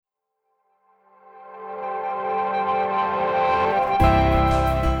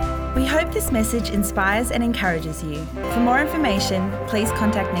this message inspires and encourages you. For more information, please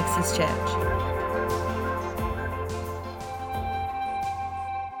contact Nexus Church.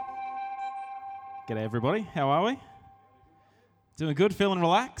 G'day everybody, how are we? Doing good, feeling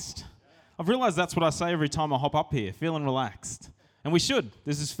relaxed? I've realised that's what I say every time I hop up here, feeling relaxed. And we should,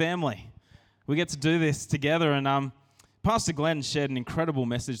 this is family. We get to do this together, and Pastor Glenn shared an incredible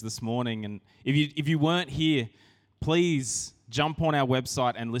message this morning, and if you weren't here, please jump on our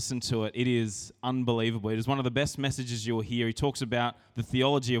website and listen to it. It is unbelievable. It is one of the best messages you'll hear. He talks about the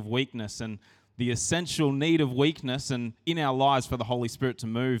theology of weakness and the essential need of weakness and in our lives for the Holy Spirit to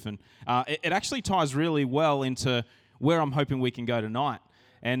move. And it actually ties really well into where I'm hoping we can go tonight.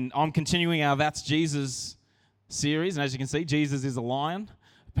 And I'm continuing our That's Jesus series. And as you can see, Jesus is a lion,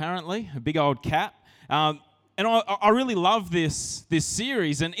 apparently, a big old cat. And I really love this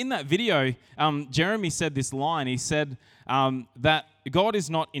series. And in that video, Jeremy said this line. He said that God is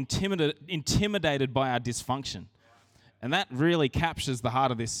not intimidated by our dysfunction. And that really captures the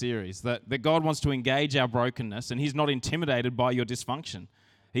heart of this series, that God wants to engage our brokenness, and he's not intimidated by your dysfunction.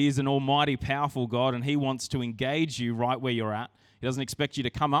 He is an almighty, powerful God, and he wants to engage you right where you're at. He doesn't expect you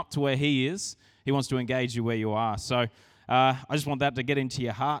to come up to where he is. He wants to engage you where you are. So I just want that to get into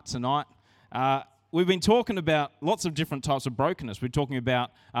your heart tonight. We've been talking about lots of different types of brokenness. We're talking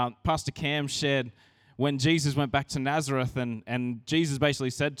about, Pastor Cam shared when Jesus went back to Nazareth, and Jesus basically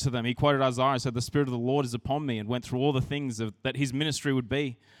said to them, he quoted Isaiah and said, "The Spirit of the Lord is upon me," and went through all the things that his ministry would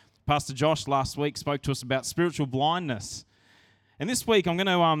be. Pastor Josh last week spoke to us about spiritual blindness. And this week I'm going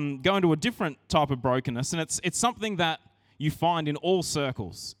to go into a different type of brokenness, and it's something that you find in all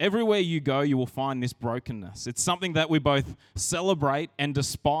circles. Everywhere you go, you will find this brokenness. It's something that we both celebrate and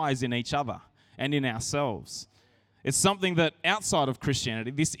despise in each other and in ourselves. It's something that outside of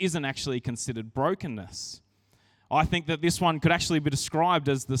Christianity, this isn't actually considered brokenness. I think that this one could actually be described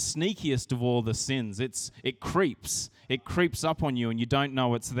as the sneakiest of all the sins. It creeps up on you and you don't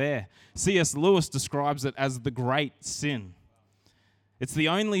know it's there. C.S. Lewis describes it as the great sin. It's the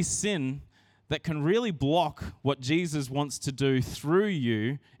only sin that can really block what Jesus wants to do through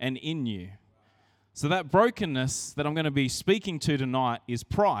you and in you. So that brokenness that I'm going to be speaking to tonight is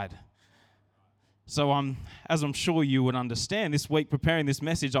pride. So as I'm sure you would understand, this week preparing this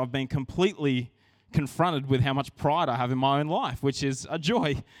message, I've been completely confronted with how much pride I have in my own life, which is a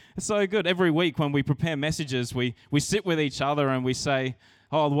joy. It's so good. Every week when we prepare messages, we sit with each other and we say,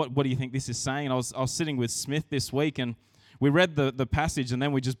 "Oh, what do you think this is saying?" And I was sitting with Smith this week, and we read the passage, and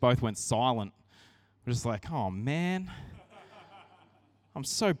then we just both went silent. We're just like, "Oh, man, I'm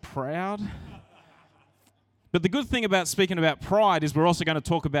so proud." But the good thing about speaking about pride is we're also going to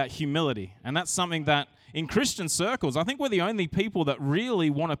talk about humility. And that's something that in Christian circles, I think we're the only people that really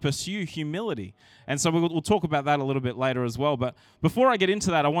want to pursue humility. And so we'll talk about that a little bit later as well. But before I get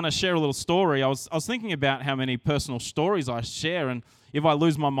into that, I want to share a little story. I was thinking about how many personal stories I share. And if I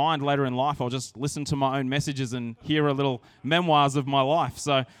lose my mind later in life, I'll just listen to my own messages and hear a little memoirs of my life.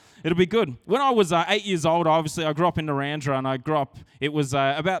 So it'll be good. When I was 8 years old, obviously I grew up in Narrandera, and it was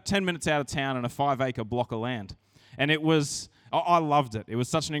about 10 minutes out of town in a 5-acre block of land. And I loved it. It was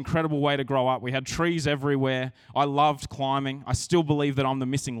such an incredible way to grow up. We had trees everywhere. I loved climbing. I still believe that I'm the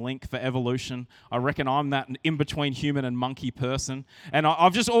missing link for evolution. I reckon I'm that in-between human and monkey person. And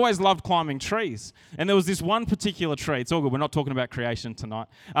I've just always loved climbing trees. And there was this one particular tree. It's all good. We're not talking about creation tonight.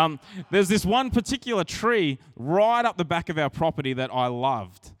 There's this one particular tree right up the back of our property that I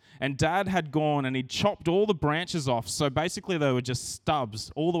loved. And Dad had gone and he'd chopped all the branches off. So basically they were just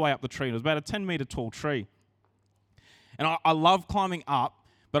stubs all the way up the tree. It was about a 10-meter tall tree. And I love climbing up,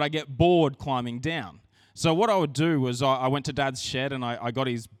 but I get bored climbing down. So what I would do was I went to Dad's shed and I got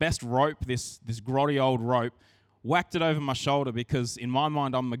his best rope, this grotty old rope, whacked it over my shoulder because in my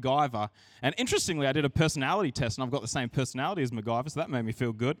mind I'm MacGyver. And interestingly, I did a personality test and I've got the same personality as MacGyver, so that made me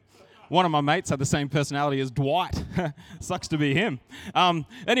feel good. One of my mates had the same personality as Dwight. Sucks to be him.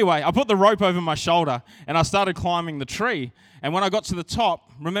 Anyway, I put the rope over my shoulder and I started climbing the tree. And when I got to the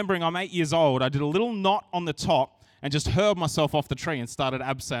top, remembering I'm 8 years old, I did a little knot on the top and just hurled myself off the tree and started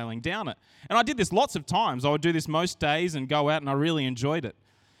abseiling down it. And I did this lots of times. I would do this most days and go out, and I really enjoyed it.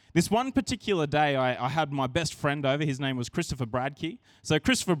 This one particular day, I had my best friend over. His name was Christopher Bradkey. So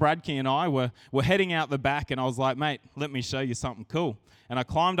Christopher Bradkey and I were heading out the back, and I was like, "Mate, let me show you something cool." And I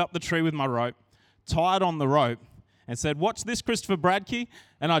climbed up the tree with my rope, tied on the rope, and said, "Watch this, Christopher Bradkey."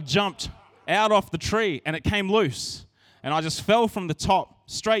 And I jumped out off the tree, and it came loose. And I just fell from the top,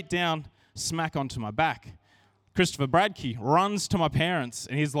 straight down, smack onto my back. Christopher Bradkey runs to my parents,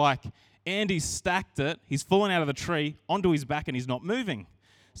 and he's like, "Andy's stacked it. He's fallen out of the tree onto his back, and he's not moving."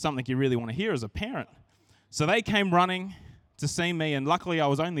 Something you really want to hear as a parent. So they came running to see me, and luckily I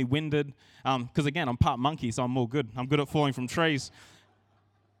was only winded, because again, I'm part monkey, so I'm all good. I'm good at falling from trees.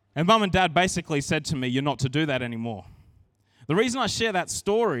 And Mum and Dad basically said to me, you're not to do that anymore. The reason I share that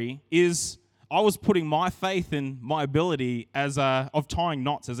story is I was putting my faith in my ability of tying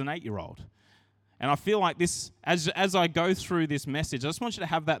knots as an 8-year-old. And I feel like this, as I go through this message, I just want you to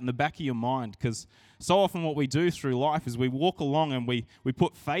have that in the back of your mind, because so often what we do through life is we walk along and we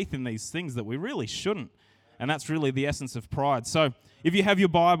put faith in these things that we really shouldn't. And that's really the essence of pride. So if you have your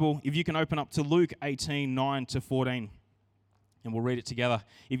Bible, if you can open up to Luke 18, 9 to 14, and we'll read it together.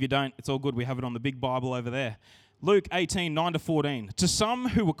 If you don't, it's all good. We have it on the big Bible over there. Luke 18, 9 to 14. To some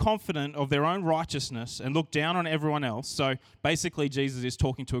who were confident of their own righteousness and looked down on everyone else. So basically Jesus is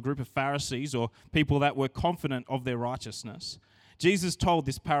talking to a group of Pharisees or people that were confident of their righteousness. Jesus told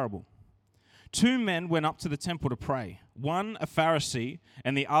this parable. 2 men went up to the temple to pray, one a Pharisee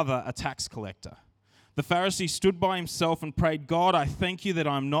and the other a tax collector. The Pharisee stood by himself and prayed, God, I thank you that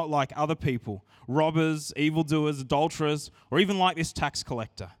I'm not like other people, robbers, evildoers, adulterers, or even like this tax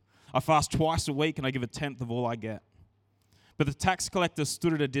collector. I fast twice a week and I give 1/10 of all I get. But the tax collector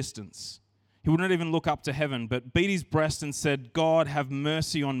stood at a distance. He would not even look up to heaven, but beat his breast and said, God, have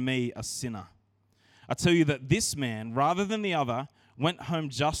mercy on me, a sinner. I tell you that this man, rather than the other, went home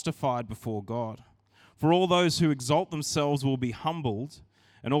justified before God. For all those who exalt themselves will be humbled,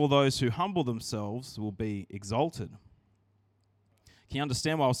 and all those who humble themselves will be exalted. Can you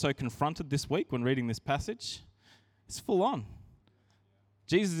understand why I was so confronted this week when reading this passage? It's full on.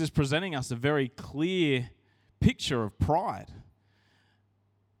 Jesus is presenting us a very clear picture of pride.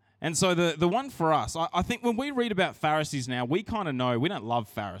 And so the one for us, I think when we read about Pharisees now, we kind of know we don't love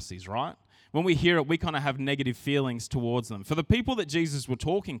Pharisees, right? When we hear it, we kind of have negative feelings towards them. For the people that Jesus were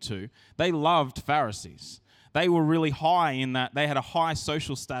talking to, they loved Pharisees. They were really high in that they had a high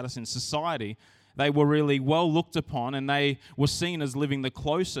social status in society. They were really well looked upon, and they were seen as living the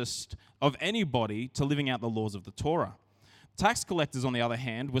closest of anybody to living out the laws of the Torah. Tax collectors, on the other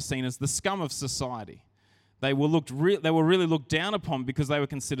hand, were seen as the scum of society. They were really looked down upon because they were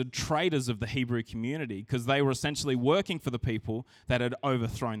considered traitors of the Hebrew community, because they were essentially working for the people that had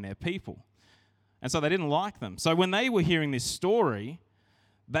overthrown their people. And so they didn't like them. So when they were hearing this story,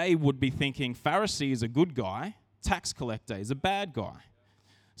 they would be thinking Pharisee is a good guy, tax collector is a bad guy.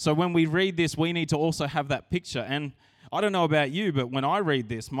 So when we read this, we need to also have that picture. And I don't know about you, but when I read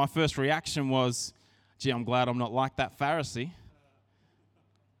this, my first reaction was, gee, I'm glad I'm not like that Pharisee.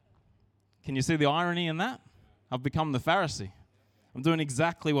 Can you see the irony in that? I've become the Pharisee. I'm doing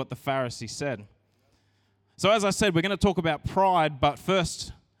exactly what the Pharisee said. So as I said, we're going to talk about pride, but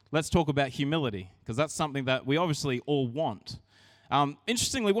first, let's talk about humility, because that's something that we obviously all want.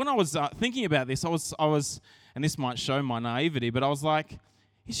 Interestingly, when I was thinking about this, I was, and this might show my naivety, but I was like,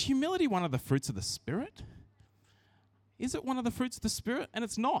 is humility one of the fruits of the Spirit? Is it one of the fruits of the Spirit? And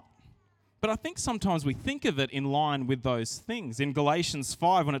it's not. But I think sometimes we think of it in line with those things. In Galatians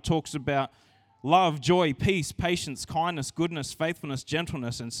 5, when it talks about love, joy, peace, patience, kindness, goodness, faithfulness,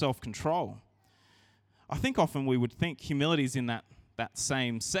 gentleness, and self-control, I think often we would think humility is in that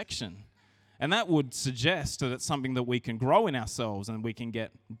same section. And that would suggest that it's something that we can grow in ourselves and we can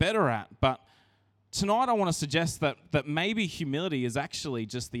get better at. But tonight I want to suggest that maybe humility is actually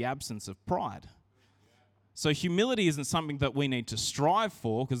just the absence of pride. So humility isn't something that we need to strive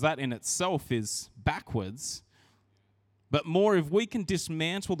for, because that in itself is backwards. But more, if we can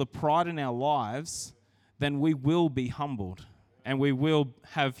dismantle the pride in our lives, then we will be humbled and we will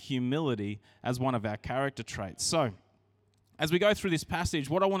have humility as one of our character traits. So as we go through this passage,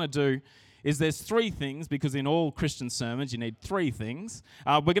 what I want to do is there's 3 things, because in all Christian sermons you need 3 things.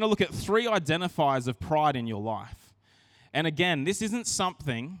 We're going to look at 3 identifiers of pride in your life. And again, this isn't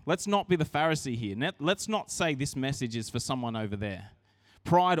something, let's not be the Pharisee here. Let's not say this message is for someone over there.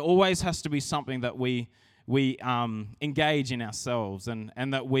 Pride always has to be something that we engage in ourselves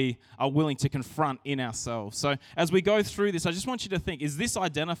and that we are willing to confront in ourselves. So as we go through this, I just want you to think, is this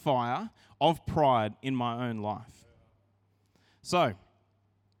identifier of pride in my own life? So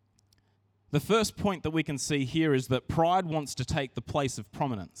the first point that we can see here is that pride wants to take the place of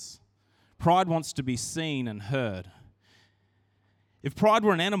prominence. Pride wants to be seen and heard. If pride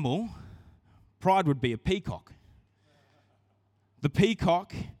were an animal, pride would be a peacock. The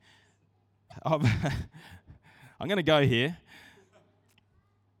peacock, I'm going to go here.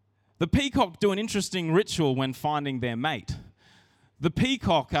 The peacock do an interesting ritual when finding their mate. The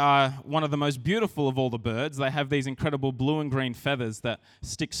peacock are one of the most beautiful of all the birds. They have these incredible blue and green feathers that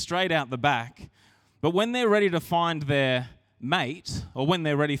stick straight out the back. But when they're ready to find their mate, or when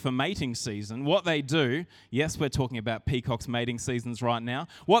they're ready for mating season, what they do, yes, we're talking about peacocks' mating seasons right now.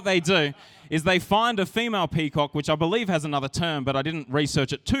 What they do is they find a female peacock, which I believe has another term, but I didn't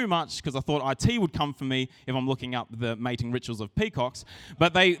research it too much because I thought IT would come for me if I'm looking up the mating rituals of peacocks.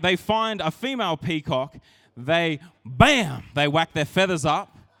 But they find a female peacock, they whack their feathers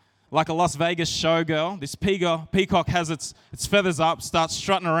up like a Las Vegas showgirl. This peacock has its feathers up, starts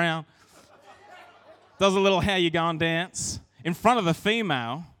strutting around, does a little how you going dance in front of the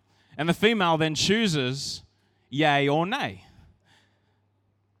female, and the female then chooses yay or nay.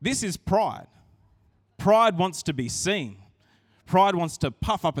 This is pride. Pride wants to be seen. Pride wants to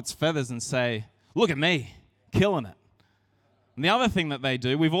puff up its feathers and say, look at me, killing it. And the other thing that they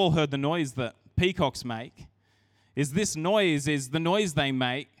do, we've all heard the noise that peacocks make, is this noise is the noise they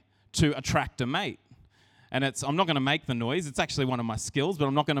make to attract a mate. And I'm not going to make the noise. It's actually one of my skills, but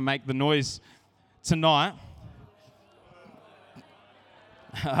I'm not going to make the noise tonight.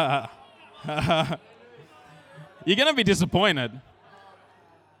 You're going to be disappointed.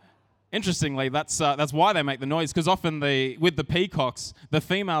 Interestingly, that's why they make the noise, because often with the peacocks, the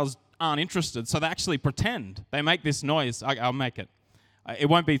females aren't interested, so they actually pretend. They make this noise. I'll make it. It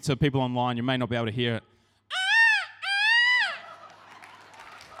won't be to people online. You may not be able to hear it.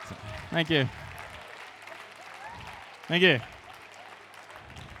 Thank you. Thank you.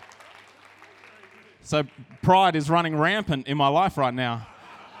 So pride is running rampant in my life right now.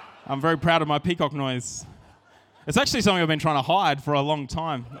 I'm very proud of my peacock noise. It's actually something I've been trying to hide for a long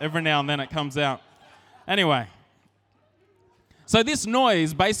time. Every now and then it comes out. Anyway. So this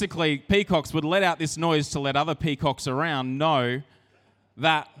noise, basically, peacocks would let out this noise to let other peacocks around know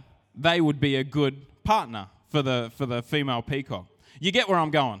that they would be a good partner for the female peacock. You get where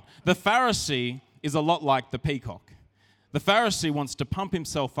I'm going. The Pharisee is a lot like the peacock. The Pharisee wants to pump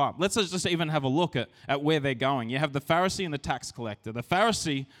himself up. Let's just even have a look at where they're going. You have the Pharisee and the tax collector. The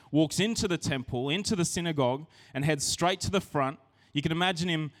Pharisee walks into the temple, into the synagogue, and heads straight to the front. You can imagine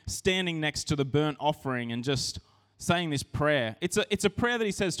him standing next to the burnt offering and just saying this prayer. It's a prayer that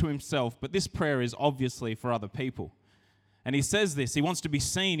he says to himself, but this prayer is obviously for other people. And he says this. He wants to be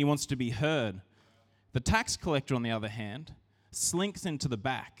seen. He wants to be heard. The tax collector, on the other hand, slinks into the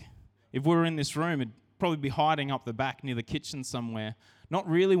back. If we were in this room, it'd probably be hiding up the back near the kitchen somewhere, not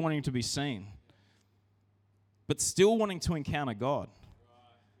really wanting to be seen, but still wanting to encounter God.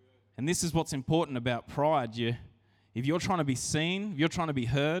 And this is what's important about pride. If you're trying to be seen, if you're trying to be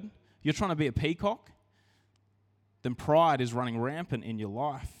heard, if you're trying to be a peacock, then pride is running rampant in your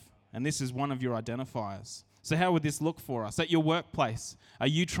life. And this is one of your identifiers. So how would this look for us? At your workplace, are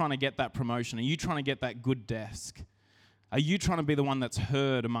you trying to get that promotion? Are you trying to get that good desk? Are you trying to be the one that's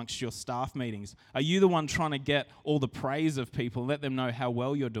heard amongst your staff meetings? Are you the one trying to get all the praise of people, let them know how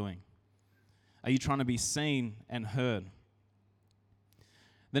well you're doing? Are you trying to be seen and heard?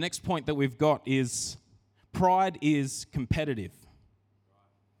 The next point that we've got is pride is competitive.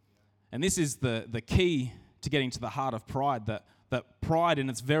 And this is the key to getting to the heart of pride, that pride in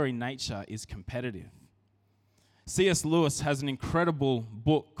its very nature is competitive. C.S. Lewis has an incredible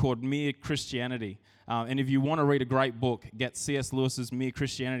book called Mere Christianity. And if you want to read a great book, get C.S. Lewis's Mere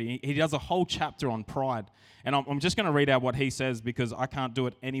Christianity. He does a whole chapter on pride. And I'm just going to read out what he says because I can't do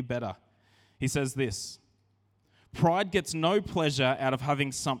it any better. He says this: pride gets no pleasure out of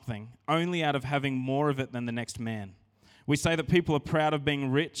having something, only out of having more of it than the next man. We say that people are proud of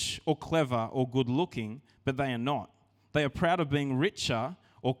being rich or clever or good looking, but they are not. They are proud of being richer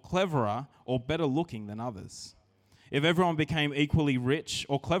or cleverer or better looking than others. If everyone became equally rich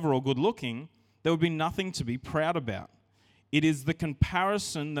or clever or good looking, there would be nothing to be proud about. It is the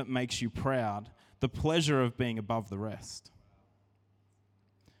comparison that makes you proud, the pleasure of being above the rest.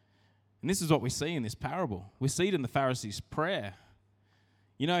 And this is what we see in this parable. We see it in the Pharisee's prayer.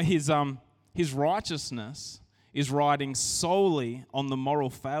 You know, his righteousness is riding solely on the moral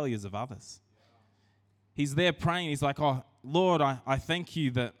failures of others. He's there praying. He's like, oh, Lord, I thank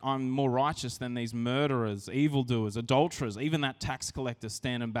you that I'm more righteous than these murderers, evildoers, adulterers, even that tax collector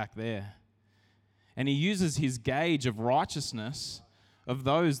standing back there. And he uses his gauge of righteousness of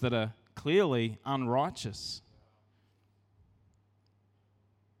those that are clearly unrighteous.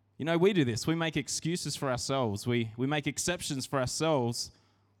 You know, we do this. We make excuses for ourselves. We make exceptions for ourselves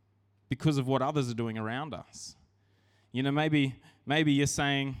because of what others are doing around us. You know, maybe you're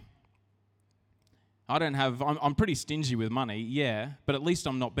saying, I'm pretty stingy with money, yeah, but at least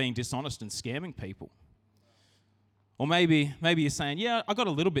I'm not being dishonest and scamming people. Or maybe you're saying, yeah, I got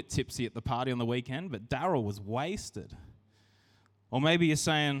a little bit tipsy at the party on the weekend, but Daryl was wasted. Or maybe you're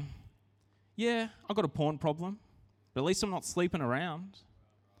saying, yeah, I got a porn problem, but at least I'm not sleeping around.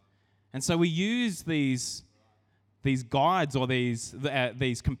 And so we use these guides or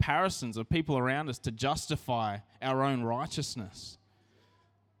these comparisons of people around us to justify our own righteousness.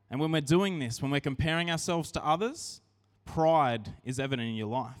 And when we're doing this, when we're comparing ourselves to others, pride is evident in your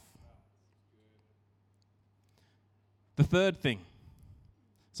life. The third thing,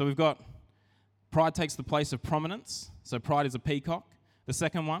 so we've got pride takes the place of prominence. So pride is a peacock. The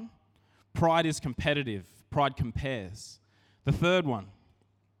second one, pride is competitive. Pride compares. The third one,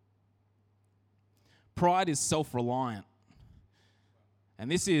 pride is self-reliant. And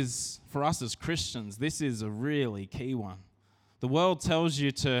this is, for us as Christians, this is a really key one. The world tells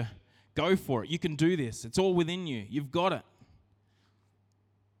you to go for it. You can do this. It's all within you. You've got it.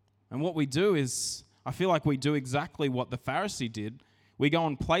 And what we do is, I feel like we do exactly what the Pharisee did. We go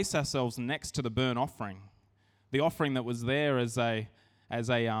and place ourselves next to the burnt offering, the offering that was there as a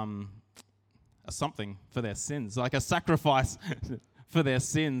something for their sins, like a sacrifice for their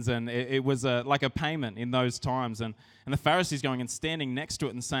sins, and it was like a payment in those times. And the Pharisees going and standing next to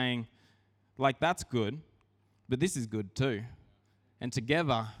it and saying, like, that's good, but this is good too. And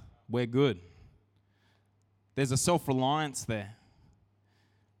together, we're good. There's a self-reliance there.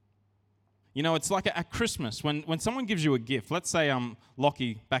 You know, it's like at Christmas, when someone gives you a gift, let's say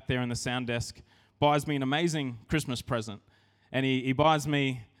Lockie back there in the sound desk buys me an amazing Christmas present, and he buys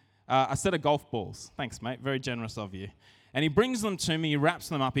me a set of golf balls. Thanks, mate. Very generous of you. And he brings them to me, he wraps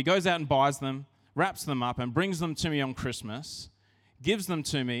them up. He goes out and buys them, wraps them up, and brings them to me on Christmas, gives them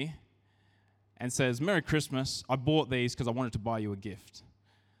to me, and says, "Merry Christmas, I bought these because I wanted to buy you a gift."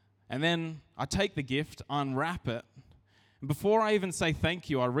 And then I take the gift, unwrap it, and before I even say thank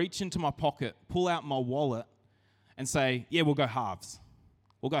you, I reach into my pocket, pull out my wallet, and say, "Yeah, we'll go halves.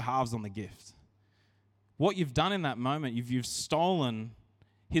 We'll go halves on the gift." What you've done in that moment, you've stolen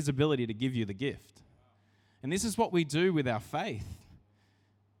his ability to give you the gift. And this is what we do with our faith.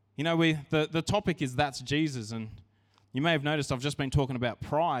 You know, the topic is that's Jesus, and you may have noticed I've just been talking about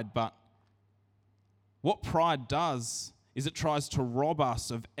pride, but what pride does is it tries to rob us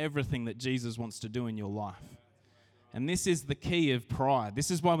of everything that Jesus wants to do in your life. And this is the key of pride.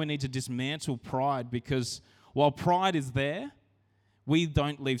 This is why we need to dismantle pride, because while pride is there, we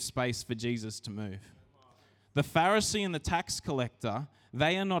don't leave space for Jesus to move. The Pharisee and the tax collector,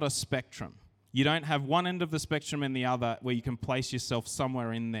 they are not a spectrum. You don't have one end of the spectrum and the other where you can place yourself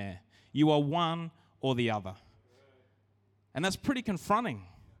somewhere in there. You are one or the other. And that's pretty confronting.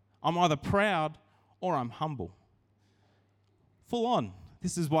 I'm either proud or I'm humble. Full on.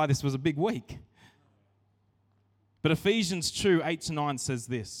 This is why this was a big week. But Ephesians 2, 8-9 says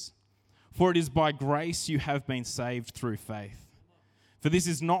this, "For it is by grace you have been saved through faith. For this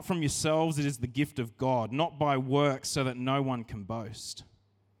is not from yourselves, it is the gift of God, not by works, so that no one can boast."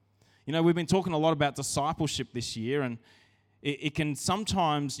 You know, we've been talking a lot about discipleship this year, and it can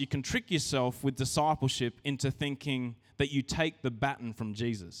sometimes, you can trick yourself with discipleship into thinking that you take the baton from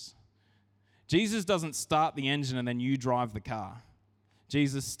Jesus. Jesus doesn't start the engine and then you drive the car.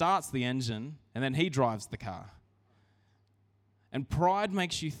 Jesus starts the engine and then he drives the car. And pride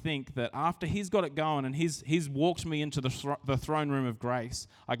makes you think that after he's got it going and he's walked me into the throne room of grace,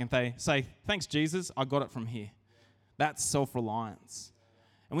 I can say, "Thanks, Jesus, I got it from here." That's self-reliance.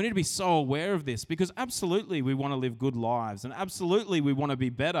 And we need to be so aware of this, because absolutely we want to live good lives and absolutely we want to be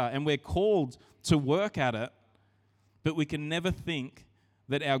better and we're called to work at it, but we can never think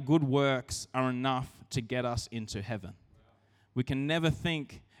that our good works are enough to get us into heaven. We can never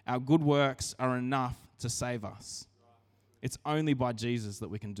think our good works are enough to save us. It's only by Jesus that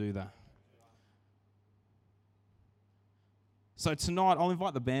we can do that. So tonight, I'll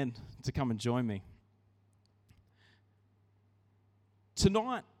invite the band to come and join me.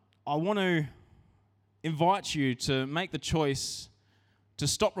 Tonight, I want to invite you to make the choice to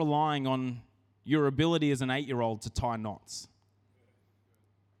stop relying on your ability as an 8-year-old to tie knots.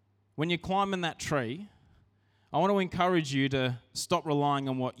 When you're climbing that tree, I want to encourage you to stop relying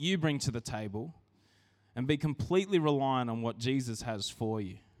on what you bring to the table and be completely reliant on what Jesus has for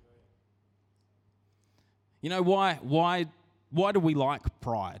you. You know, why do we like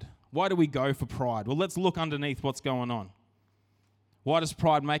pride? Why do we go for pride? Well, let's look underneath what's going on. Why does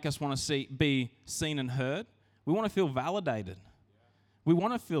pride make us want to be seen and heard? We want to feel validated. We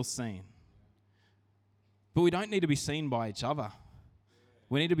want to feel seen. But we don't need to be seen by each other.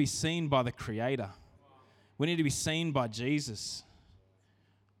 We need to be seen by the Creator. We need to be seen by Jesus.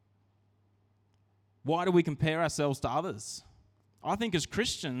 Why do we compare ourselves to others? I think as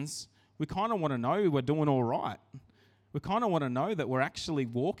Christians, we kind of want to know we're doing all right. We kind of want to know that we're actually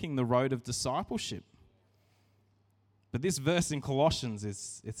walking the road of discipleship. But this verse in Colossians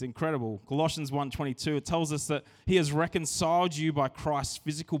it's incredible. Colossians 1:22, it tells us that he has reconciled you by Christ's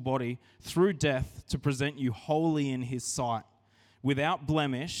physical body through death to present you holy in his sight, without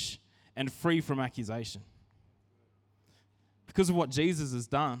blemish and free from accusation. Because of what Jesus has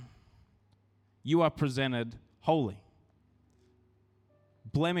done, you are presented holy,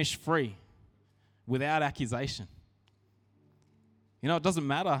 blemish-free, without accusation. You know, it doesn't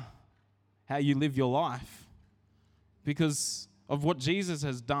matter how you live your life. Because of what Jesus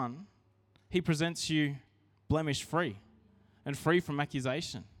has done, he presents you blemish-free and free from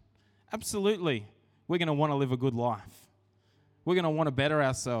accusation. Absolutely, we're going to want to live a good life. We're going to want to better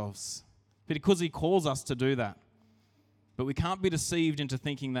ourselves because he calls us to do that. But we can't be deceived into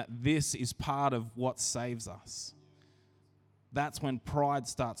thinking that this is part of what saves us. That's when pride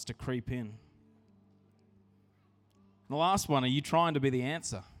starts to creep in. And the last one, are you trying to be the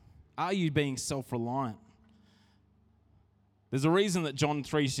answer? Are you being self-reliant? There's a reason that John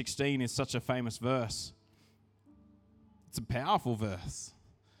 3:16 is such a famous verse. It's a powerful verse.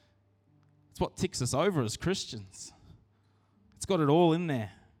 It's what ticks us over as Christians. It's got it all in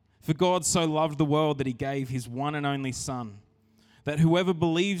there. For God so loved the world that he gave his one and only Son, that whoever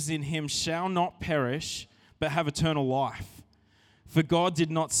believes in him shall not perish, but have eternal life. For God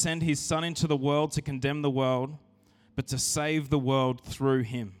did not send his Son into the world to condemn the world, but to save the world through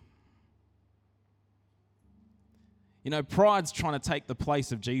him. You know, pride's trying to take the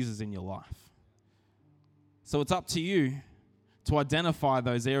place of Jesus in your life. So it's up to you to identify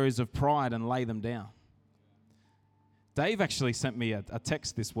those areas of pride and lay them down. Dave actually sent me a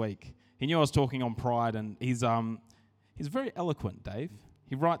text this week. He knew I was talking on pride, and he's very eloquent, Dave.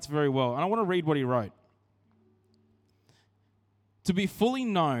 He writes very well, and I want to read what he wrote. To be fully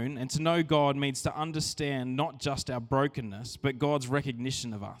known and to know God means to understand not just our brokenness, but God's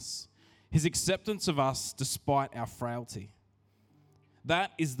recognition of us. His acceptance of us despite our frailty.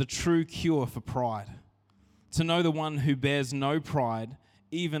 That is the true cure for pride. To know the one who bears no pride,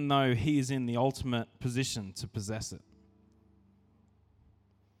 even though he is in the ultimate position to possess it.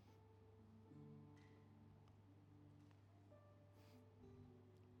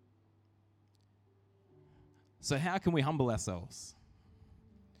 So how can we humble ourselves?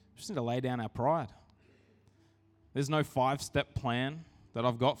 We just need to lay down our pride. There's no 5-step plan that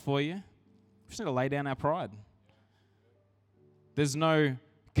I've got for you. We just need to lay down our pride. There's no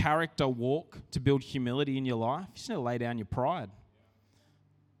character walk to build humility in your life. You just need to lay down your pride.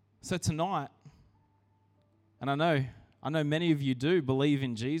 So tonight, and I know many of you do believe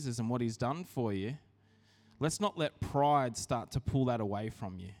in Jesus and what he's done for you. Let's not let pride start to pull that away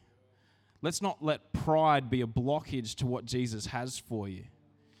from you. Let's not let pride be a blockage to what Jesus has for you.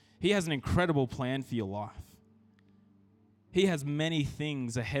 He has an incredible plan for your life. He has many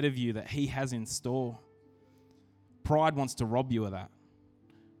things ahead of you that he has in store. Pride wants to rob you of that.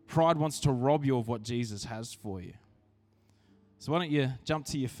 Pride wants to rob you of what Jesus has for you. So why don't you jump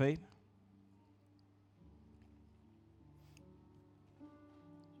to your feet?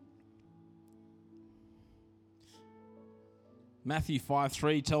 Matthew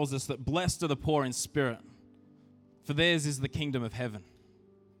 5:3 tells us that blessed are the poor in spirit, for theirs is the kingdom of heaven.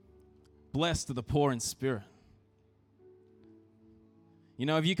 Blessed are the poor in spirit. You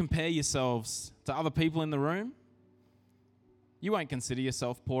know, if you compare yourselves to other people in the room, you won't consider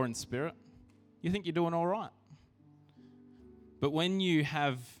yourself poor in spirit. You think you're doing all right. But when you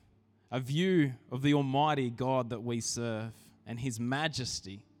have a view of the Almighty God that we serve and his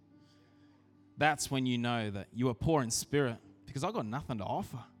majesty, that's when you know that you are poor in spirit, because I've got nothing to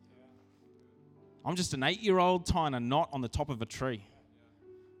offer. I'm just an 8-year-old tying a knot on the top of a tree.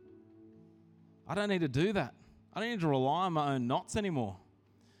 I don't need to do that. I don't need to rely on my own knots anymore.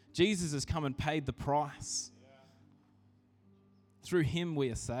 Jesus has come and paid the price. Through him we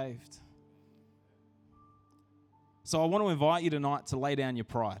are saved. So I want to invite you tonight to lay down your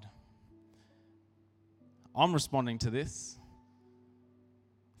pride. I'm responding to this.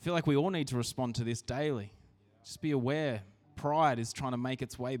 I feel like we all need to respond to this daily. Just be aware, pride is trying to make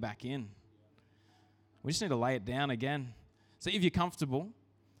its way back in. We just need to lay it down again. So if you're comfortable,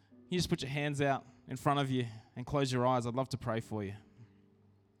 you just put your hands out in front of you and close your eyes. I'd love to pray for you.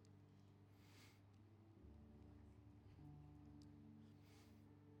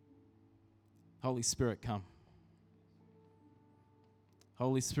 Holy Spirit, come.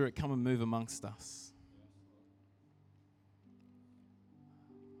 Holy Spirit, come and move amongst us.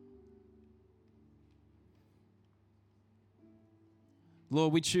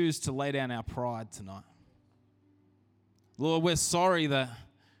 Lord, we choose to lay down our pride tonight. Lord, we're sorry that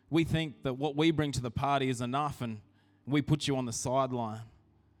we think that what we bring to the party is enough and we put you on the sideline.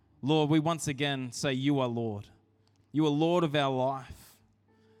 Lord, we once again say you are Lord. You are Lord of our life.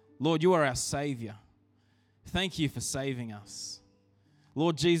 Lord, you are our Savior. Thank you for saving us.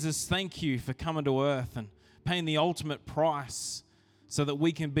 Lord Jesus, thank you for coming to earth and paying the ultimate price so that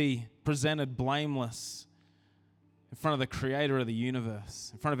we can be presented blameless in front of the Creator of the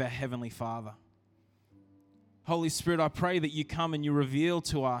universe, in front of our Heavenly Father. Holy Spirit, I pray that you come and you reveal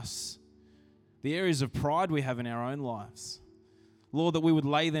to us the areas of pride we have in our own lives. Lord, that we would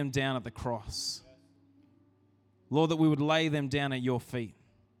lay them down at the cross. Lord, that we would lay them down at your feet.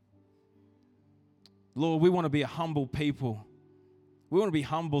 Lord, we want to be a humble people. We want to be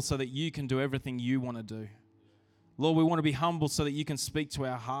humble so that you can do everything you want to do. Lord, we want to be humble so that you can speak to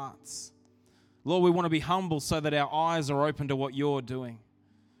our hearts. Lord, we want to be humble so that our eyes are open to what you're doing.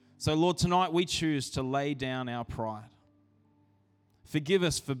 So, Lord, tonight we choose to lay down our pride. Forgive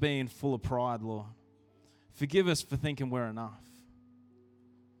us for being full of pride, Lord. Forgive us for thinking we're enough.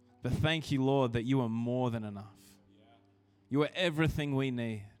 But thank you, Lord, that you are more than enough. You are everything we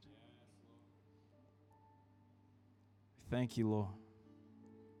need. Thank you, Lord.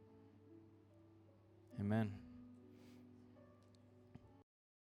 Amen.